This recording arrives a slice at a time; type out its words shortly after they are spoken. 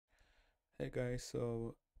Hey guys,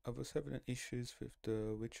 so I was having issues with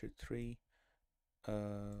The Witcher 3.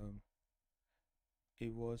 Um,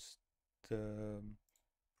 it was the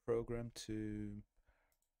program to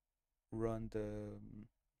run the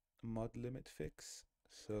mod limit fix.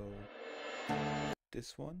 So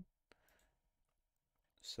this one.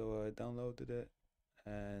 So I downloaded it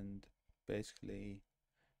and basically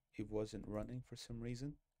it wasn't running for some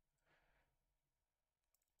reason.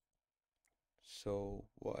 So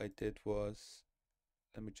what I did was,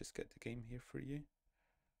 let me just get the game here for you.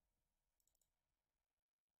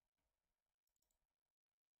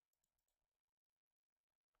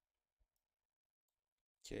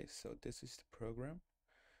 Okay, so this is the program.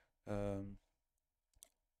 Um,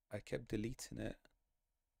 I kept deleting it,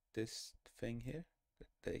 this thing here that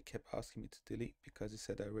they kept asking me to delete because it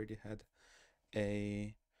said I already had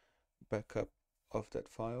a backup of that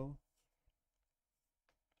file.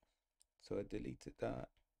 So I deleted that.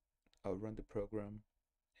 I'll run the program.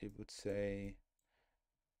 It would say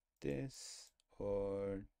this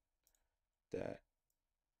or that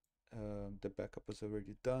the backup was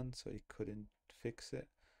already done, so it couldn't fix it.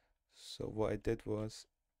 So what I did was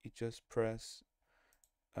you just press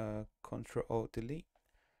Control Alt Delete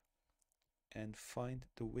and find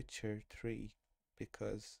The Witcher 3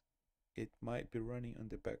 because it might be running on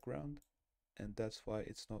the background and that's why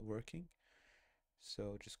it's not working.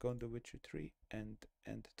 So just go on The Witcher 3 and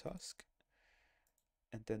end the task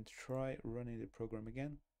and then try running the program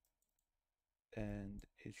again and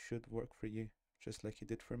it should work for you just like it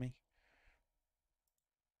did for me.